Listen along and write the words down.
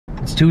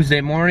It's Tuesday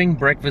morning,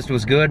 breakfast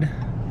was good.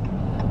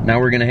 Now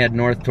we're gonna head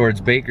north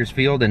towards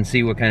Bakersfield and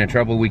see what kind of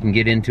trouble we can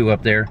get into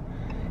up there.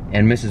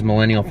 And Mrs.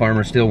 Millennial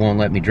Farmer still won't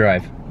let me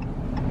drive.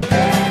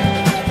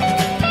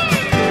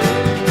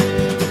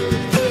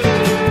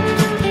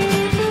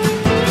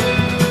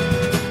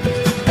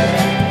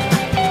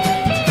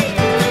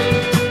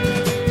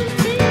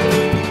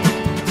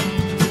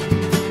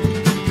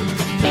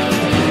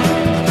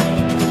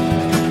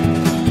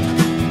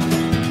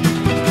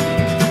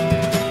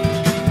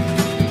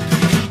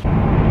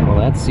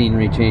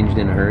 Scenery changed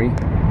in a hurry.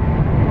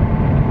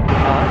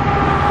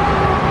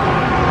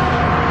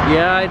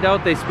 Yeah, I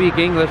doubt they speak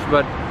English,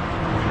 but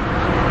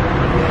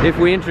if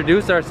we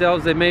introduce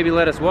ourselves, they maybe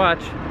let us watch.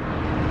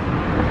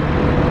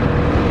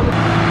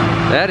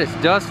 That is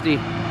dusty.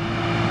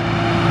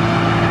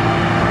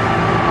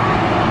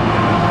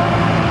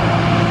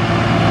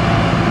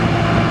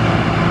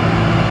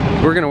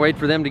 We're gonna wait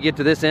for them to get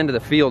to this end of the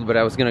field, but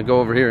I was gonna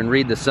go over here and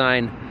read the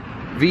sign.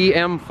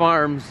 VM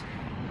Farms,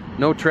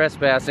 no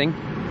trespassing.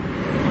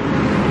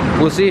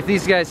 We'll see if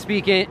these guys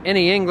speak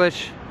any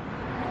English.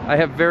 I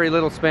have very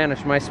little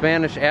Spanish. My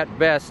Spanish at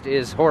best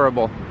is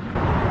horrible.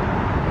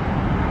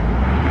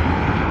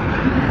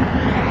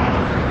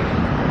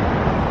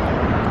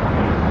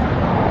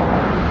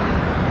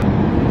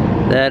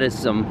 That is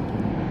some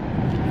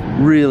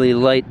really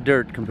light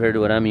dirt compared to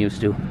what I'm used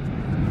to.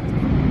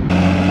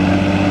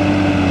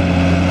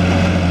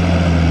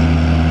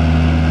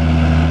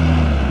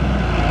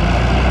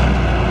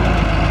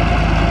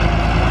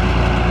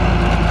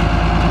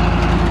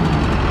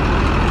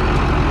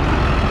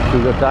 Should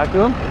we go talk to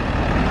them?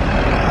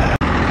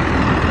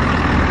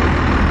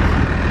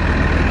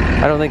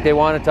 I don't think they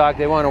want to talk,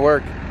 they want to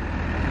work.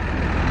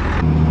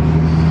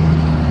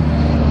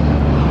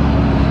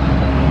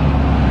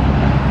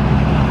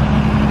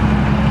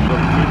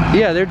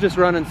 Yeah, they're just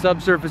running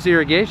subsurface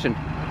irrigation.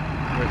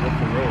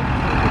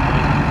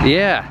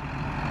 Yeah,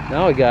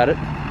 now we got it.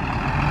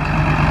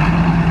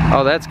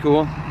 Oh, that's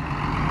cool.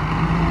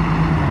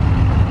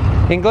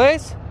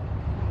 Inglés?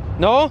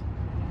 No?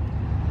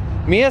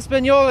 Mi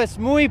español es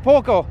muy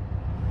poco.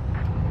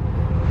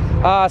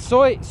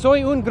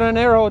 Soy un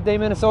granero de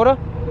Minnesota.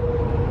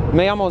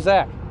 Me llamo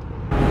Zach.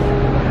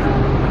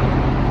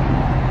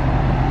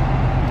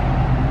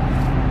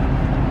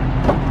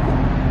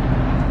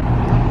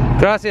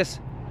 Gracias.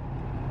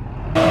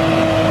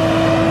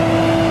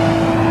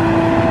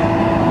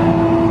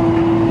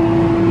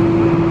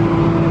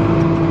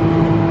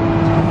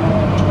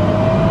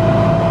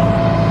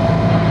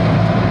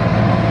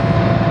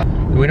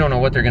 We don't know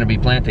what they're going to be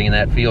planting in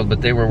that field,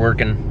 but they were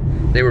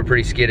working. They were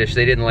pretty skittish.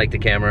 They didn't like the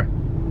camera.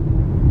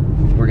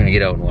 We're going to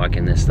get out and walk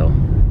in this though.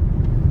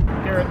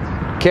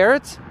 Carrots.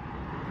 Carrots?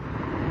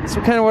 That's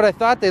kind of what I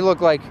thought they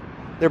look like.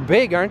 They're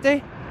big, aren't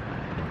they?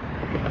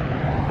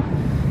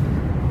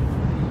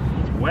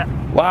 It's wet.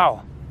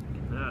 Wow.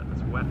 Yeah,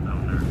 it's wet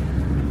down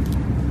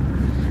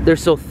there. They're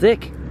so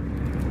thick.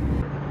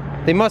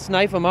 They must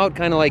knife them out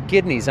kind of like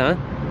kidneys, huh?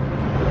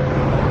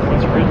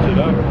 Let's rinse it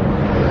up.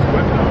 It's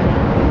wet down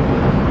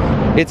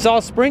there. It's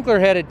all sprinkler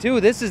headed too.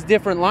 This is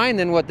different line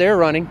than what they're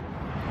running.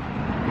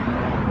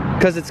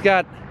 Because it's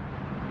got,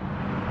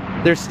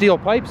 there's steel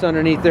pipes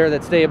underneath there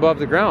that stay above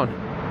the ground.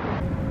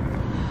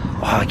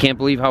 Oh, I can't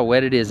believe how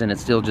wet it is and it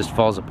still just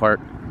falls apart.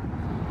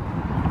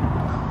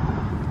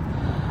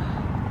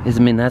 I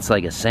mean, that's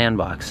like a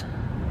sandbox.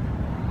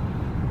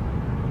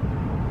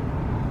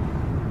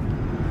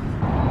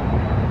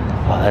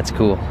 Oh, that's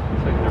cool.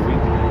 It's like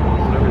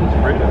everything's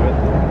sprayed of it.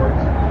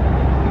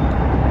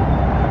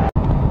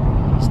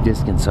 He's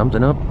disking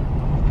something up.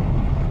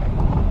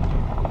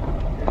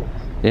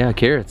 Yeah,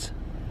 carrots.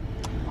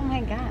 Oh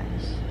my gosh.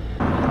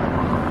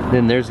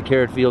 Then there's a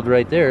carrot field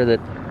right there that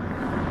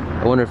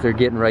I wonder if they're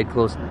getting right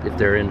close, if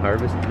they're in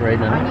harvest right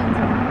now.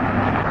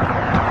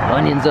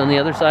 Onions on the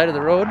other side of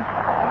the road.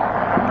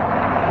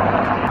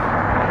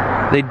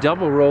 They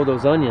double row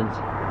those onions.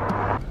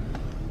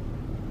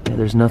 Yeah,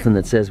 there's nothing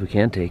that says we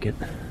can't take it.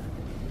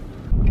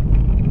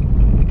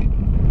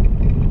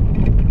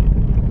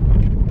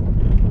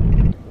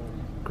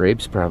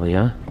 Grapes probably,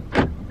 huh?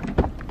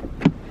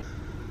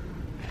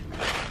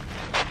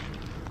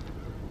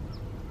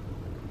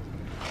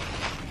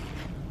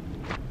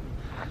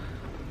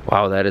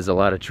 Wow, that is a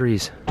lot of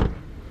trees.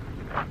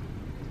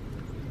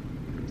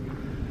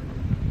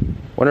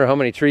 Wonder how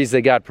many trees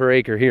they got per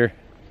acre here.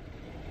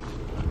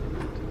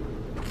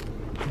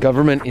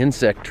 Government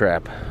insect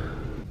trap.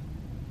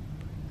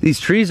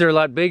 These trees are a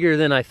lot bigger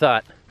than I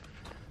thought.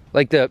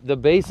 Like the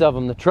base of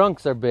them, the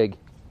trunks are big.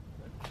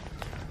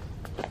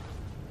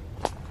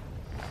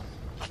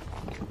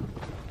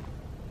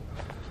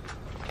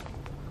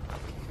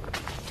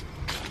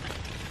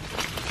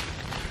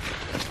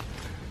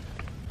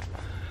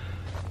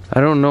 I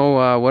don't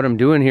know what I'm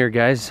doing here,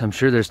 guys. I'm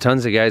sure there's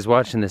tons of guys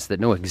watching this that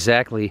know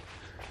exactly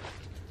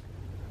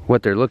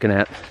what they're looking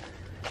at.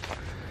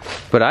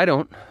 But I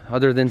don't,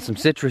 other than some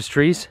citrus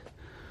trees.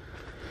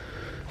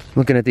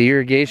 Looking at the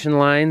irrigation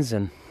lines,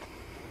 and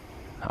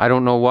I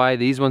don't know why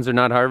these ones are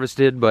not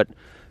harvested, but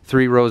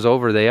 3 rows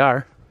over they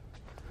are.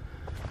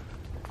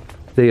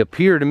 They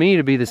appear to me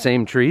to be the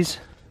same trees.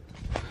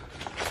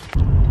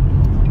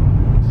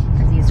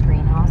 Are these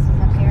greenhouses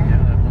up here?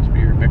 Yeah, that must be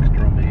your mixed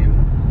romaine.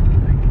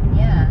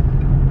 Yeah.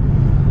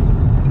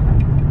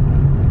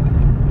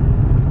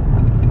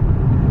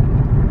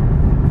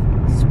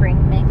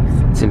 Spring mix.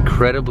 It's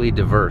incredibly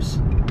diverse.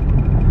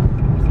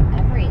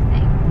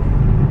 Everything.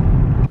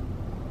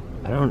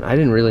 I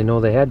didn't really know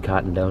they had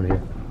cotton down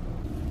here.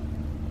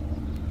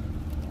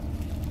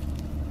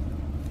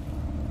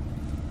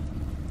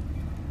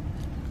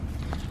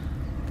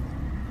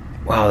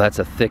 Wow, that's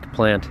a thick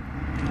plant.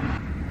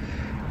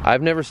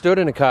 I've never stood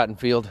in a cotton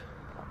field.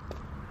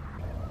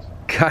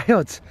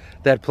 Coyotes,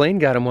 that plane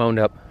got them wound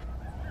up.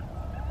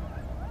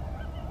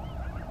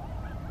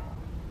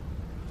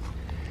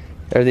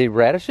 Are they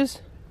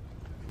radishes?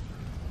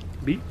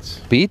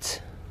 Beets.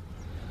 Beets?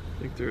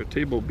 I think they're a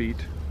table beet,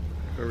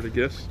 if I were to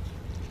guess.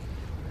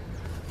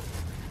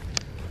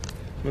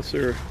 Unless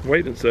they're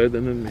white inside,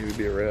 then maybe it'd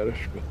be a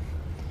radish. But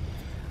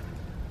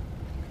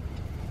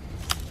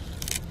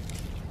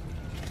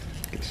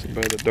guessing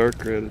by the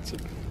dark red, it's a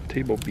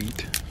table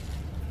beet.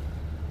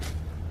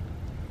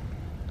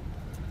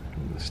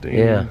 And the stain.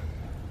 Yeah.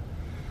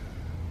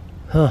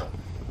 Huh.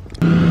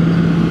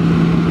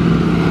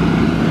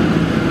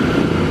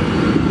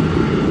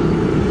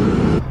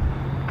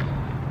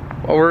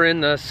 Well, we're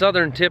in the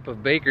southern tip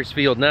of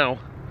Bakersfield now.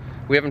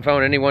 We haven't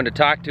found anyone to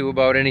talk to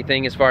about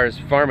anything as far as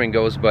farming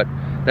goes, but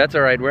that's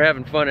all right. We're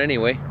having fun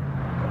anyway.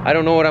 I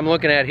don't know what I'm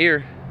looking at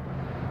here.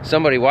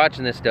 Somebody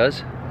watching this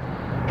does.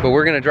 But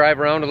we're gonna drive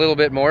around a little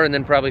bit more and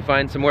then probably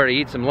find somewhere to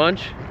eat some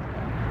lunch.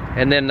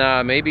 And then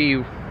we'll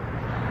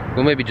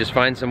maybe just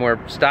find somewhere,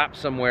 stop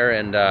somewhere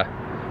and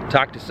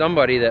talk to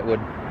somebody that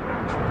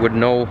would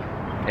know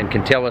and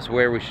can tell us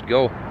where we should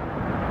go.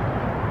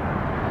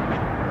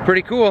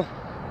 Pretty cool.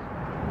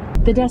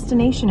 The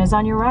destination is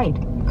on your right.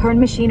 Kern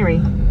Machinery.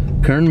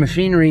 Kern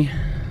Machinery.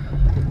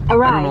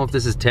 Arrived. I don't know if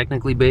this is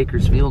technically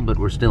Bakersfield, but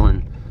we're still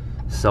in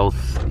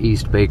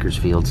southeast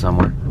Bakersfield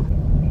somewhere.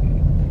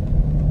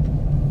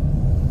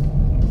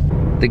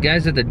 The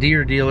guys at the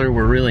deer dealer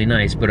were really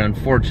nice, but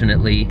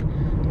unfortunately,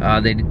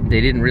 they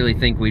didn't really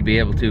think we'd be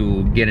able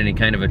to get any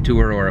kind of a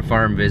tour or a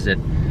farm visit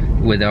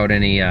without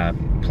any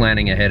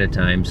planning ahead of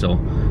time. So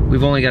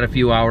we've only got a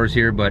few hours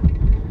here, but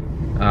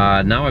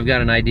now I've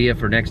got an idea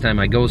for next time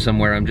I go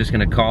somewhere. I'm just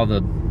gonna call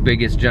the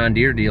biggest John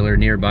Deere dealer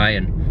nearby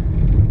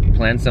and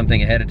plan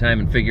something ahead of time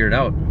and figure it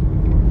out.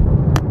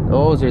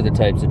 Those are the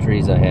types of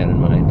trees I had in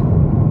mind.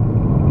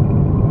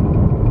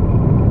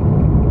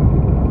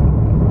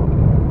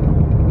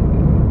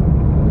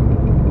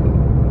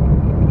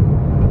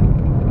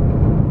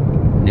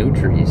 New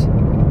trees.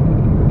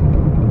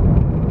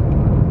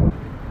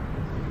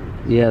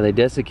 Yeah, they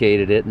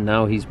desiccated it and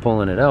now he's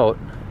pulling it out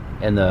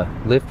and the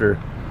lifter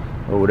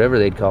or whatever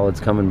they'd call it's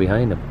coming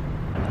behind him.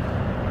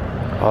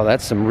 Oh,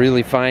 that's some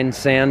really fine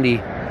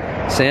sandy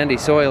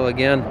soil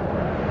again.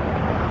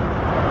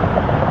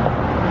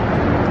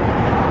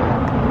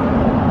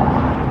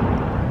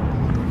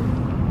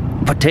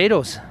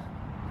 Potatoes.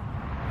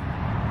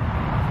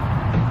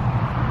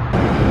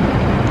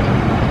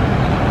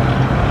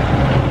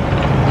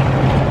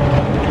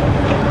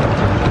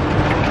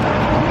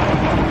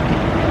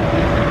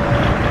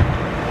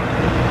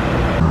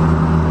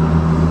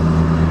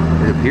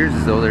 It appears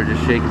as though they're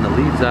just shaking the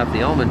leaves off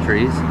the almond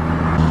trees.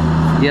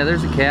 Yeah,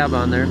 there's a cab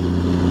on there.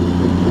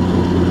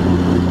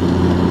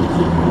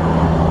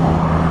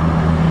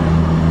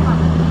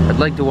 I'd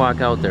like to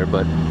walk out there,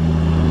 but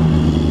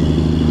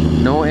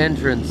no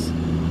entrance.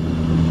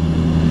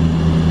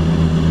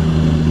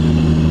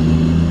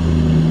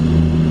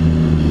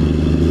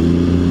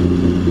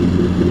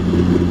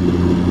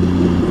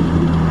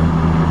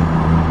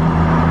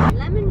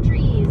 Lemon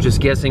trees. Just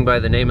guessing by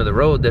the name of the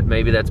road that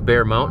maybe that's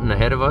Bear Mountain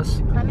ahead of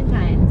us.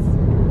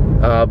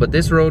 Clementines. But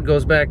this road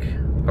goes back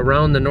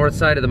around the north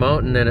side of the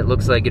mountain and it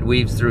looks like it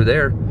weaves through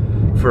there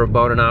for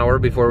about an hour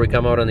before we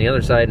come out on the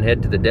other side and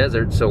head to the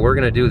desert. So we're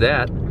gonna do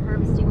that.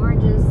 Harvesting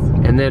oranges.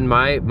 And then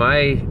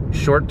my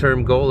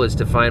short-term goal is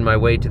to find my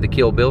way to the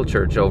Kill Bill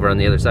Church over on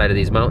the other side of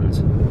these mountains.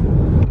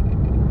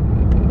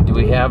 Do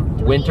we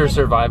have winter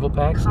survival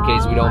packs in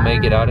case we don't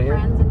make it out of here?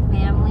 Friends and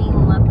family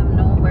and let them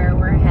know where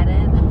we're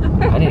headed.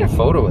 I need a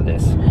photo of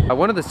this.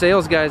 One of the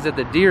sales guys at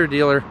the deer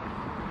dealer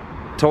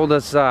told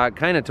us,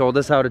 kind of told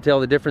us how to tell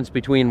the difference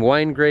between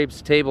wine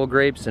grapes, table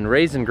grapes, and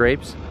raisin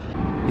grapes.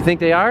 You think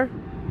they are?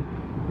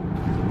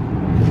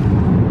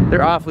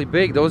 They're awfully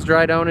big. Those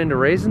dry down into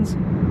raisins?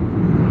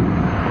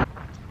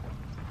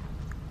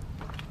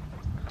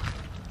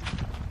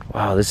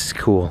 Wow, this is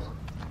cool.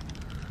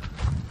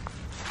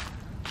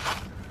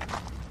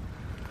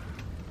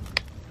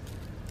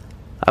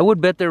 I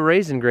would bet they're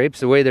raisin grapes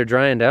the way they're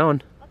drying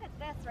down. Look at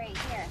this right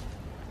here.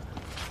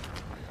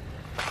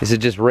 Is it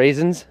just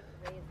raisins?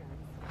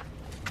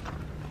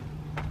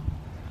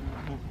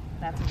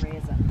 That's a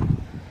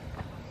raisin.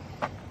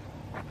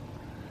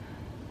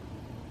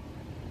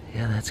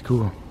 Yeah, that's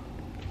cool.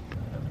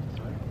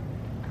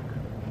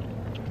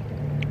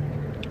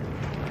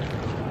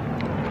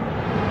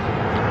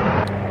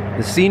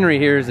 The scenery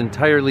here is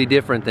entirely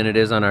different than it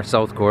is on our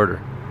south quarter.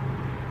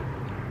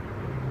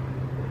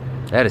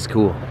 That is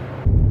cool.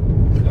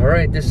 All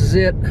right, this is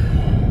it.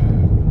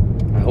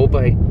 I hope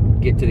I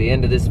get to the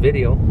end of this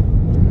video.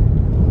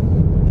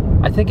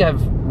 I think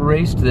I've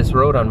raced this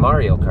road on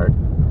Mario Kart.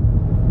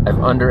 I've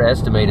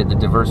underestimated the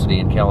diversity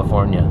in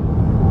California.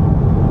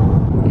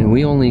 And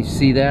we only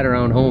see that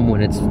around home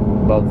when it's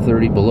about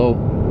 30 below,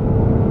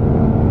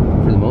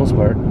 for the most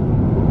part.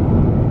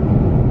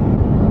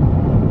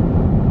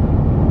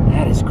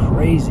 That is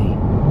crazy. Go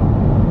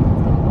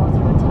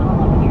through a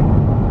tunnel up here.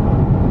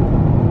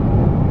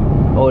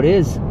 Oh, it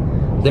is.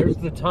 There's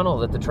the tunnel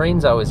that the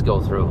trains always go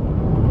through.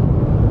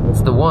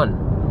 It's the one.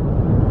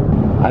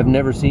 I've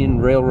never seen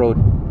railroad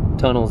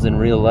tunnels in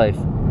real life.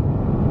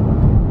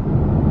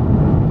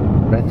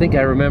 But I think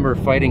I remember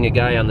fighting a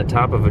guy on the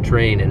top of a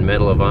train in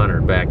Medal of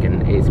Honor back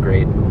in 8th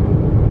grade.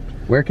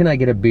 Where can I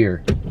get a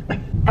beer?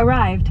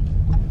 Arrived.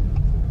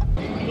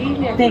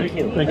 Thank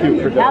you. Thank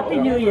you for Happy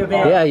New Year,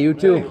 man. Yeah, you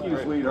too. Thank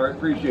you, sweetheart.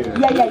 Appreciate it.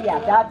 Yeah.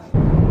 That's.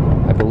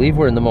 I believe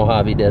we're in the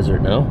Mojave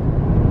Desert now.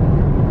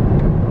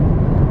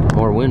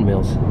 More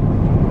windmills.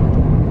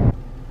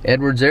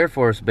 Edwards Air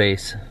Force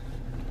Base.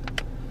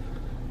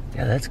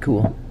 Yeah, that's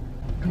cool.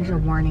 There's your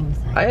warning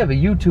sign. I have a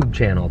YouTube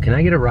channel. Can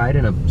I get a ride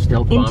in a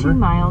stealth In bomber? 2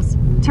 miles,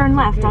 turn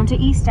left onto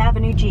East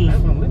Avenue G.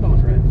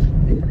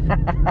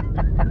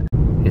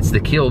 It's the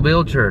Kill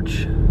Bill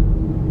Church.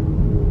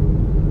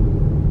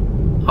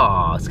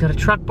 Aw, it's got a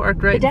truck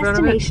parked right The in front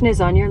of it. destination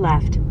is on your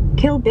left.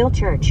 Kill Bill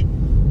Church.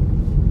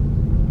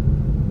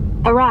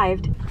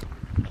 Arrived.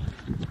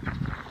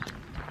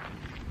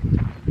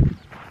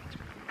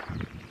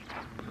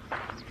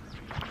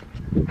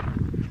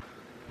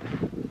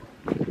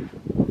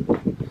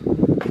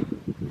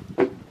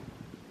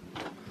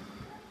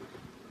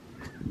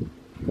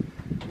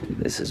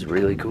 This is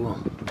really cool.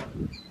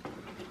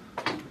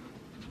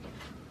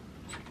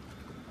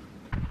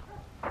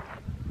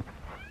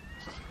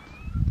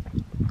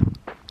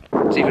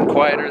 It's even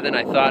quieter than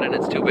I thought, and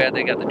it's too bad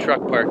they got the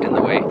truck parked in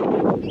the way.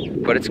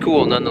 But it's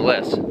cool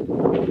nonetheless.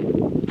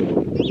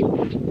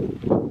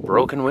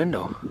 Broken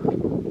window.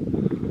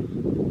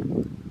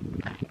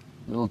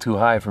 A little too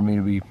high for me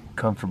to be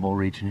comfortable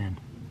reaching in.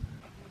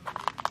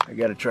 I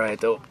gotta try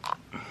it though.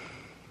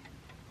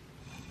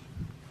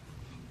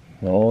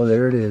 Oh,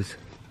 there it is.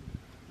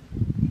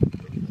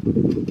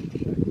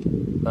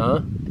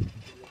 Huh?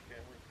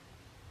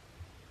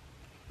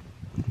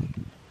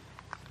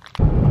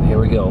 Here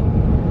we go.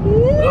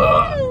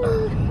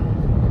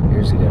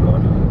 Here's a good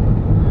one.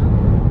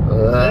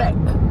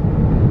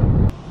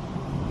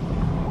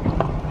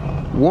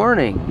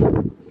 Warning!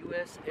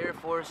 U.S. Air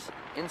Force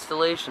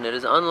installation. It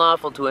is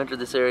unlawful to enter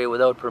this area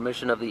without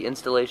permission of the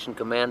installation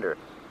commander.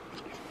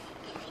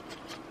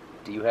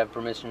 Do you have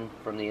permission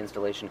from the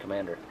installation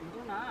commander? I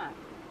do not.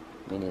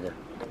 Me neither.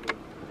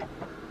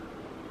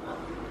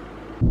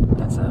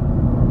 That's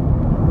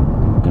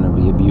gonna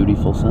be a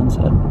beautiful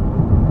sunset.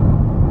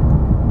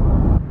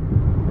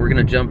 We're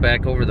gonna jump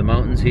back over the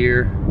mountains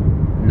here,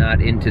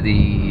 not into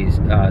the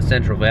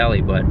Central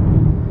Valley, but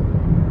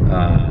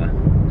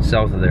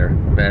south of there,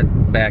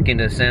 back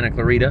into Santa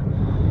Clarita,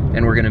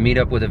 and we're gonna meet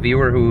up with a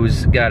viewer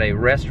who's got a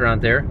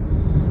restaurant there,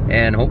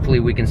 and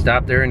hopefully we can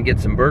stop there and get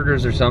some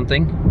burgers or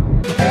something.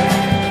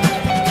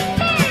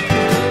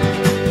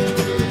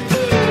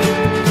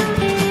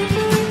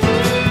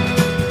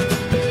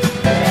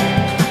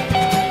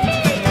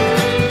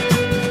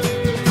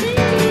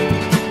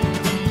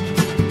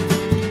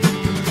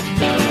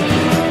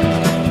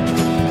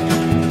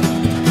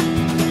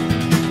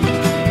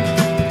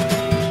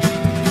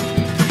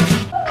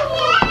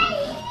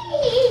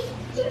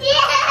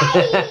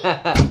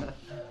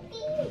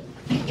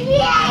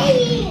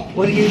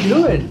 What are you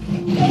doing?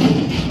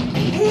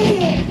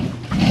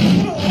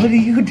 What are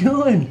you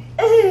doing?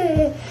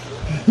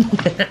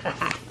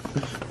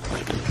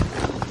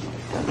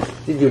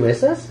 Did you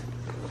miss us?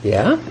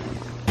 Yeah?